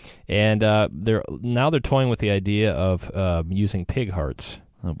 And they're toying with the idea of using pig hearts.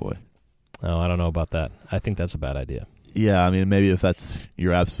 Oh, boy. Oh, I don't know about that. I think that's a bad idea. Yeah, I mean, maybe if that's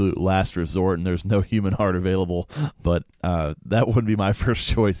your absolute last resort and there's no human heart available, but that wouldn't be my first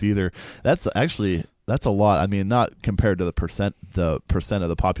choice either. That's a lot. I mean, not compared to the percent of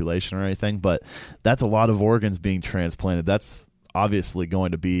the population or anything, but that's a lot of organs being transplanted. That's obviously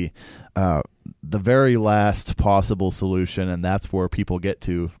going to be the very last possible solution, and that's where people get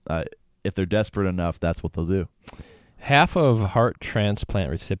to. If they're desperate enough, that's what they'll do. Half of heart transplant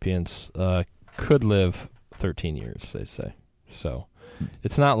recipients could live 13 years, they say. So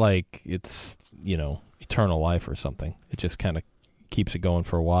it's not like it's, eternal life or something. It just kind of keeps it going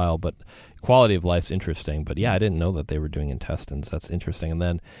for a while. But quality of life's interesting. But yeah, I didn't know that they were doing intestines. That's interesting. And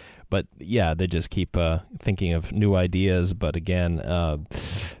then, but yeah, they just keep thinking of new ideas. But again,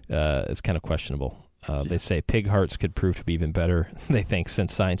 it's kind of questionable. They say pig hearts could prove to be even better, they think,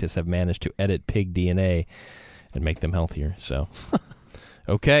 since scientists have managed to edit pig DNA and make them healthier. So,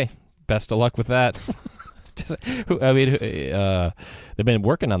 okay, best of luck with that. I mean, they've been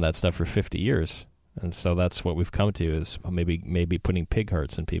working on that stuff for 50 years, and so that's what we've come to, is maybe putting pig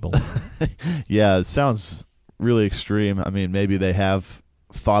hearts in people. Yeah, it sounds really extreme. I mean, maybe they have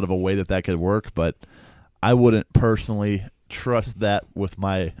thought of a way that could work, but I wouldn't personally trust that with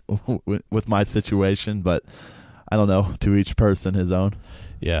my situation. But I don't know, to each person his own.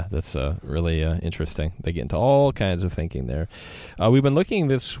 Yeah, that's really interesting. They get into all kinds of thinking there. We've been looking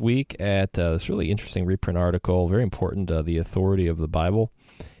this week at this really interesting reprint article, very important, The Authority of the Bible.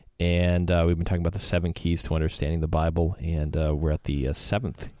 And we've been talking about the 7 keys to understanding the Bible, and we're at the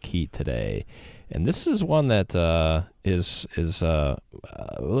 7th key today. And this is one that is a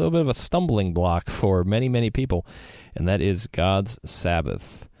little bit of a stumbling block for many, many people, and that is God's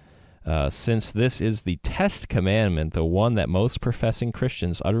Sabbath. Since this is the test commandment, the one that most professing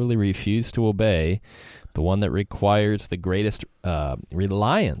Christians utterly refuse to obey, the one that requires the greatest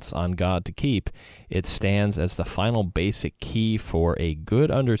reliance on God to keep, it stands as the final basic key for a good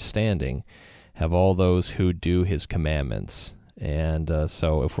understanding of all those who do his commandments. And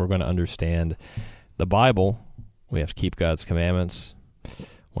so if we're going to understand the Bible, we have to keep God's commandments.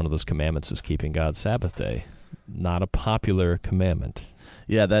 One of those commandments is keeping God's Sabbath day. Not a popular commandment.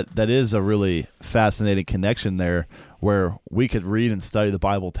 Yeah, that is a really fascinating connection there, where we could read and study the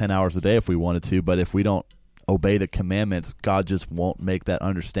Bible 10 hours a day if we wanted to, but if we don't obey the commandments, God just won't make that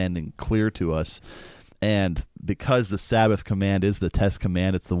understanding clear to us. And because the Sabbath command is the test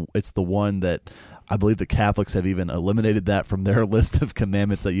command, it's the one that I believe the Catholics have even eliminated that from their list of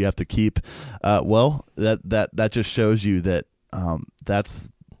commandments that you have to keep. Well, that just shows you that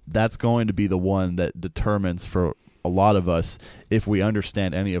that's going to be the one that determines for a lot of us if we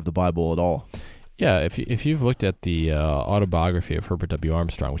understand any of the Bible at all. Yeah, if you've looked at the autobiography of Herbert W.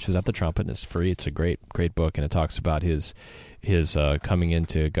 Armstrong, which is at the Trumpet and it's free, it's a great book, and it talks about his coming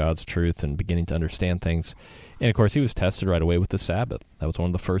into God's truth and beginning to understand things. And of course, he was tested right away with the Sabbath. That was one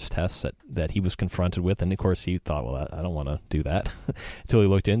of the first tests that he was confronted with, and of course, he thought, well, I don't want to do that, until he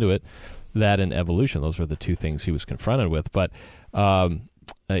looked into it. That and evolution; those were the two things he was confronted with. But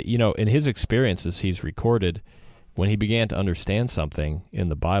in his experiences, he's recorded, when he began to understand something in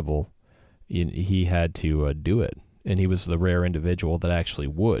the Bible, he had to do it. And he was the rare individual that actually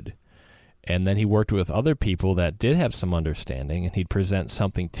would. And then he worked with other people that did have some understanding, and he'd present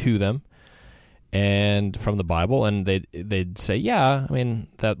something to them and from the Bible, and they'd say, yeah, I mean,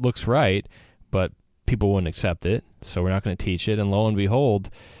 that looks right, but people wouldn't accept it, so we're not going to teach it. And lo and behold,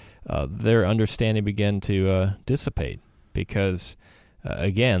 their understanding began to dissipate, because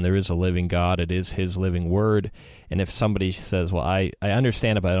again, there is a living God. It is his living word. And if somebody says, well, I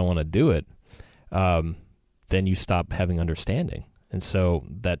understand it, but I don't want to do it, then you stop having understanding. And so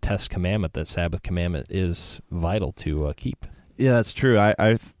that test commandment, that Sabbath commandment, is vital to keep. Yeah, that's true.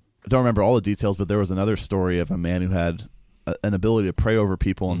 I don't remember all the details, but there was another story of a man who had an ability to pray over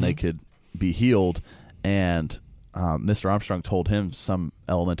people and they could be healed. And Mr. Armstrong told him some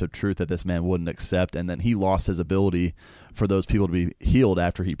element of truth that this man wouldn't accept, and then he lost his ability for those people to be healed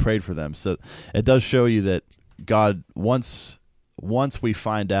after he prayed for them. So it does show you that God, once we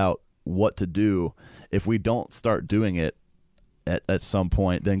find out what to do, if we don't start doing it at some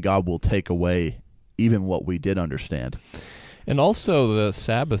point, then God will take away even what we did understand. And also the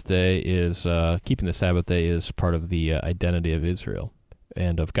Sabbath day is, keeping the Sabbath day is part of the identity of Israel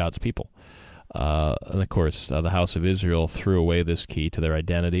and of God's people. And of course, the house of Israel threw away this key to their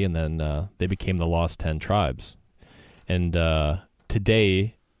identity, and then they became the lost 10 tribes. And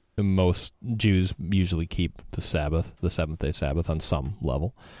today, most Jews usually keep the Sabbath, the seventh-day Sabbath, on some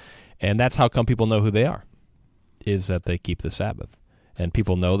level. And that's how come people know who they are, is that they keep the Sabbath. And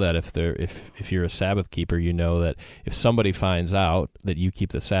people know that if you're a Sabbath keeper, you know that if somebody finds out that you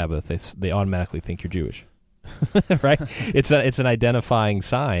keep the Sabbath, they automatically think you're Jewish. Right? It's an identifying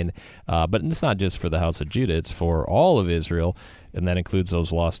sign, but it's not just for the house of Judah, it's for all of Israel, and that includes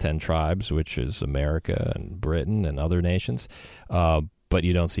those lost 10 tribes, which is America and Britain and other nations. But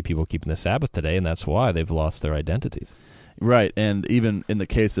you don't see people keeping the Sabbath today, and that's why they've lost their identities. Right, and even in the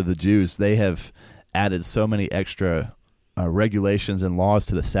case of the Jews, they have added so many extra regulations and laws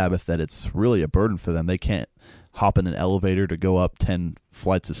to the Sabbath that it's really a burden for them. They can't hop in an elevator to go up 10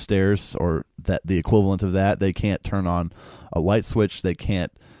 flights of stairs, or that the equivalent of that. They can't turn on a light switch. They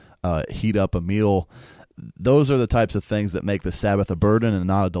can't heat up a meal. those are the types of things that make the Sabbath a burden and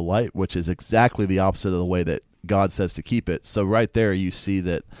not a delight, which is exactly the opposite of the way that God says to keep it. So right there you see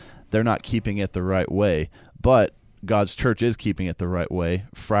that they're not keeping it the right way, but God's church is keeping it the right way,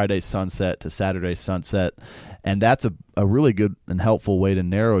 Friday sunset to Saturday sunset, and that's a really good and helpful way to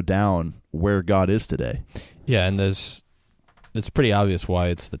narrow down where God is today. Yeah, and it's pretty obvious why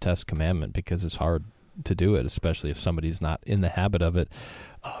it's the 10th commandment, because it's hard to do it, especially if somebody's not in the habit of it,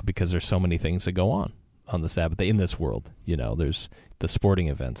 because there's so many things that go on the Sabbath day in this world. There's the sporting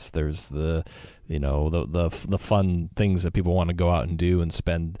events, there's the fun things that people want to go out and do and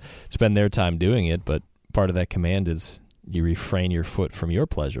spend their time doing it, but part of that command is you refrain your foot from your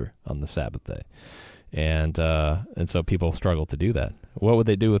pleasure on the Sabbath day. And so people struggle to do that. What would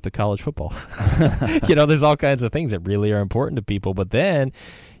they do with the college football? There's all kinds of things that really are important to people, but then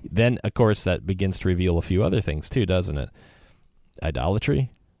of course that begins to reveal a few other things too, doesn't it?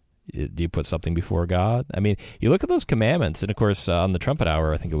 Idolatry. Do you put something before God? I mean, you look at those commandments, and of course on the Trumpet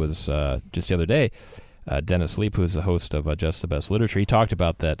Hour, I think it was just the other day, Dennis Leap, who's the host of Just the Best Literature, he talked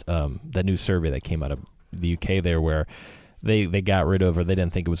about that new survey that came out of the UK there, where they got rid of, or they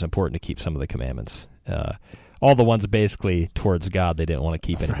didn't think it was important to keep some of the commandments. All the ones basically towards God they didn't want to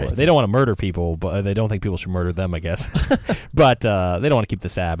keep anymore. Right. They don't want to murder people, but they don't think people should murder them, I guess. But they don't want to keep the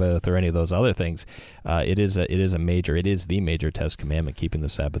Sabbath or any of those other things. It is the major 10th commandment, keeping the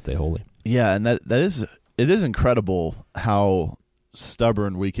Sabbath day holy. Yeah, and it is incredible how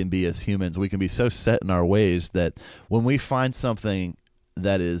stubborn we can be as humans. We can be so set in our ways that when we find something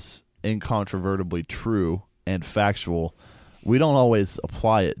that is incontrovertibly true and factual, we don't always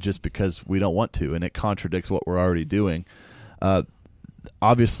apply it just because we don't want to, and it contradicts what we're already doing.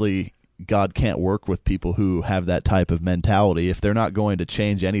 Obviously, God can't work with people who have that type of mentality. If they're not going to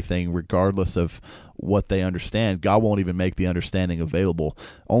change anything regardless of what they understand, God won't even make the understanding available.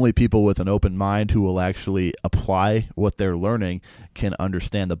 Only people with an open mind who will actually apply what they're learning can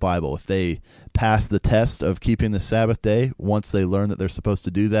understand the Bible. If they pass the test of keeping the Sabbath day, once they learn that they're supposed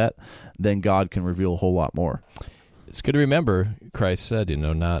to do that, then God can reveal a whole lot more. It's good to remember, Christ said,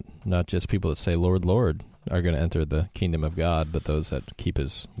 not just people that say, Lord, Lord, are going to enter the kingdom of God, but those that keep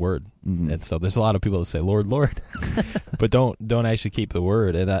his word. Mm-hmm. And so there's a lot of people that say, Lord, Lord, but don't actually keep the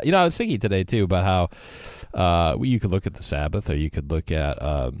word. And, I was thinking today, too, about how you could look at the Sabbath, or you could look at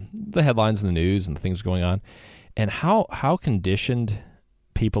the headlines in the news and the things going on, and how conditioned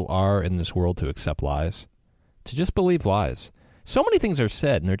people are in this world to accept lies, to just believe lies. So many things are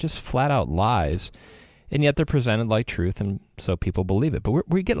said, and they're just flat-out lies, and yet they're presented like truth, and so people believe it. But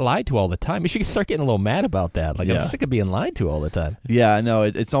we get lied to all the time. You should start getting a little mad about that. I'm sick of being lied to all the time. Yeah, I know.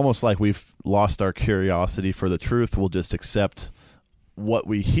 It's almost like we've lost our curiosity for the truth. We'll just accept what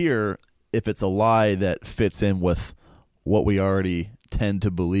we hear if it's a lie that fits in with what we already tend to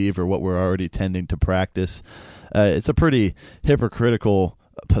believe or what we're already tending to practice. It's a pretty hypocritical,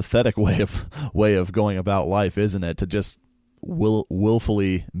 pathetic way of going about life, isn't it? To just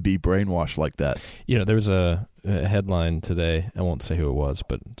willfully be brainwashed like that. There was a headline today. I won't say who it was,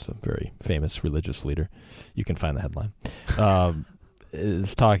 but it's a very famous religious leader. You can find the headline.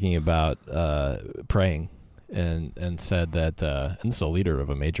 It's talking about praying, and said that, and this is a leader of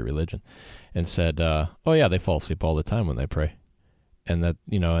a major religion, and said, oh yeah, they fall asleep all the time when they pray. And that,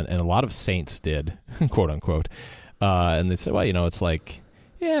 and a lot of saints did, quote unquote. And they said, well, it's like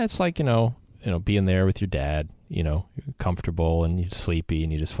being there with your dad, you're comfortable and you're sleepy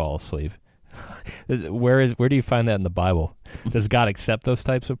and you just fall asleep. Where do you find that in the Bible? Does God accept those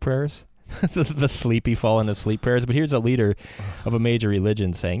types of prayers? The sleepy falling asleep prayers? But here's a leader of a major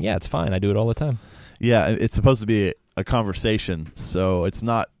religion saying, yeah, it's fine. I do it all the time. Yeah, it's supposed to be a conversation, so it's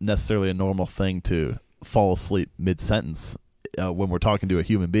not necessarily a normal thing to fall asleep mid-sentence when we're talking to a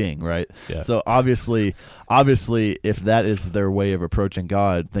human being, right? Yeah. So obviously, if that is their way of approaching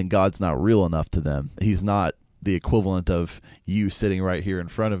God, then God's not real enough to them. He's not the equivalent of you sitting right here in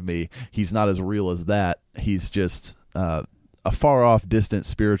front of me. He's not as real as that. He's just a far-off, distant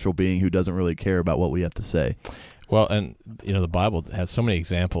spiritual being who doesn't really care about what we have to say. Well, and, the Bible has so many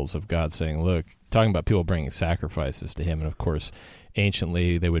examples of God saying, look, talking about people bringing sacrifices to him, and of course,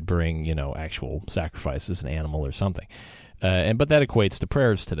 anciently, they would bring, actual sacrifices, an animal or something. But that equates to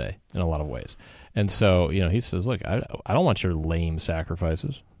prayers today in a lot of ways. And so, he says, look, I don't want your lame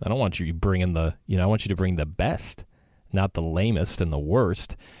sacrifices. I don't want you bringing I want you to bring the best, not the lamest and the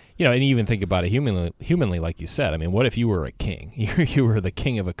worst. And even think about it humanly, like you said. I mean, what if you were a king? You were the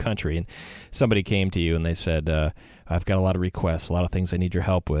king of a country, and somebody came to you and they said, I've got a lot of requests, a lot of things I need your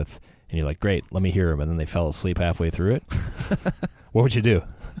help with. And you're like, great, let me hear them. And then they fell asleep halfway through it. What would you do?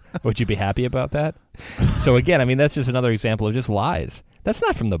 Would you be happy about that? So again, I mean, that's just another example of just lies. That's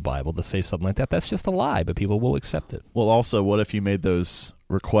not from the Bible to say something like that. That's just a lie, but people will accept it. Well, also, what if you made those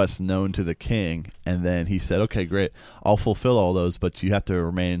requests known to the king, and then he said, okay, great, I'll fulfill all those, but you have to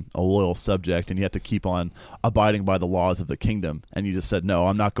remain a loyal subject, and you have to keep on abiding by the laws of the kingdom. And you just said, no,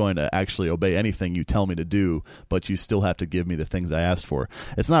 I'm not going to actually obey anything you tell me to do, but you still have to give me the things I asked for.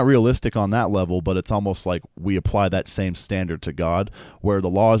 It's not realistic on that level, but it's almost like we apply that same standard to God, where the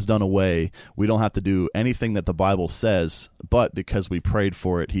law is done away. We don't have to do anything that the Bible says, but because we prayed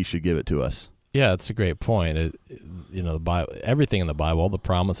for it, he should give it to us. Yeah, it's a great point. The Bible, everything in the Bible, all the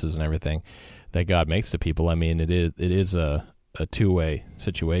promises and everything that God makes to people. I mean, it is a two-way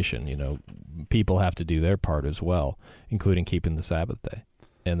situation. People have to do their part as well, including keeping the Sabbath day.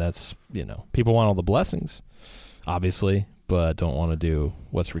 And that's, people want all the blessings, obviously, but don't want to do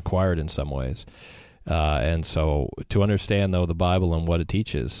what's required in some ways. And so to understand, though, the Bible and what it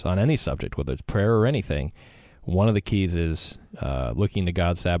teaches on any subject, whether it's prayer or anything, one of the keys is looking to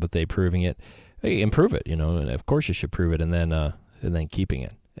God's Sabbath day, proving it. Hey, improve it, and of course you should prove it, and then keeping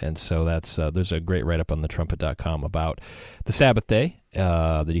it. And so that's there's a great write-up on thetrumpet.com about the Sabbath day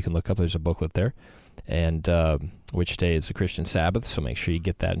that you can look up. There's a booklet there, and which day is the Christian Sabbath, so make sure you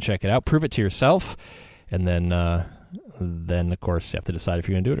get that and check it out. Prove it to yourself, and then of course, you have to decide if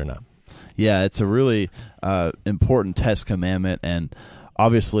you're going to do it or not. Yeah, it's a really important test commandment, and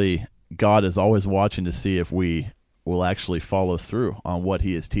obviously God is always watching to see if we will actually follow through on what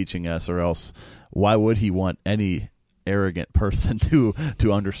he is teaching us, or else why would he want any arrogant person to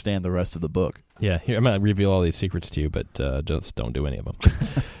understand the rest of the book? Yeah, here, I'm going to reveal all these secrets to you, but just don't do any of them.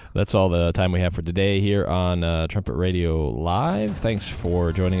 That's all the time we have for today here on Trumpet Radio Live. Thanks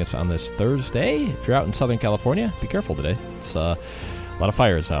for joining us on this Thursday. If you're out in Southern California, be careful today. It's a lot of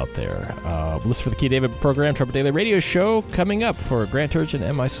fires out there. Listen for the Key David program, Trumpet Daily Radio Show, coming up for Grant Urgent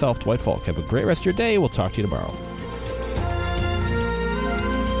and myself, Dwight Falk. Have a great rest of your day. We'll talk to you tomorrow.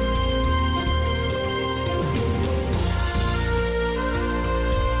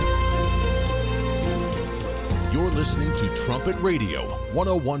 You're listening to Trumpet Radio,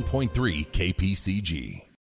 101.3 KPCG.